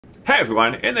Hey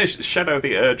everyone, in this Shadow of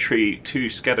the Erdtree 2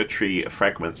 Scadutree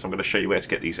Fragments, I'm going to show you where to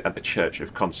get these at the Church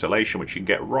of Consolation, which you can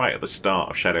get right at the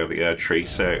start of Shadow of the Erdtree.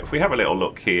 So if we have a little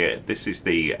look here, this is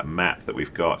the map that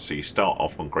we've got. So you start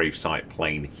off on Gravesite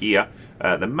Plain here.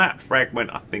 The map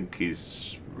fragment I think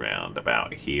is round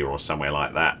about here or somewhere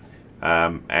like that.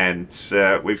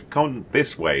 We've gone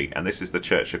this way, and this is the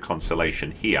Church of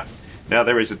Consolation here. Now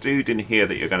there is a dude in here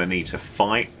that you're going to need to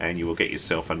fight, and you will get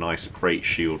yourself a nice great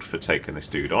shield for taking this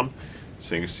dude on.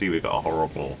 So you can see we've got a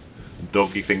horrible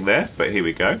doggy thing there, but here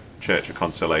we go, Church of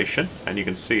Consolation, and you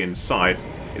can see inside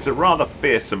is a rather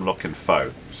fearsome looking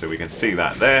foe. So we can see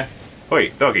that there.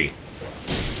 Oi, doggy,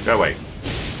 go away.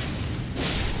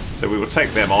 So we will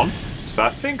take them on. So I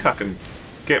think I can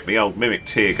get the old mimic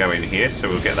tier going here, so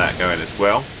we'll get that going as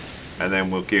well, and then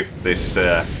we'll give this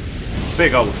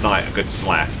big old knight a good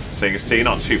slap. So you can see,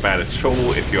 not too bad at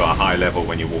all if you are high level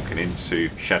when you're walking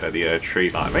into Shadow of the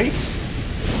Erdtree like me.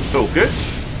 It's all good.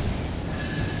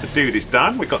 The dude is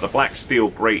done. We've got the black steel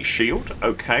great shield.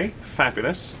 Okay,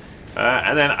 fabulous.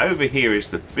 And then over here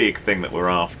is the big thing that we're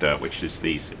after, which is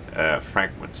these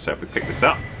fragments. So if we pick this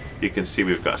up, you can see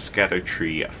we've got a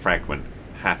Scadutree fragment.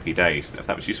 Happy days. If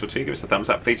that was useful to you, give us a thumbs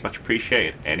up, please. Much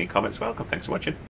appreciated. Any comments, welcome. Thanks for watching.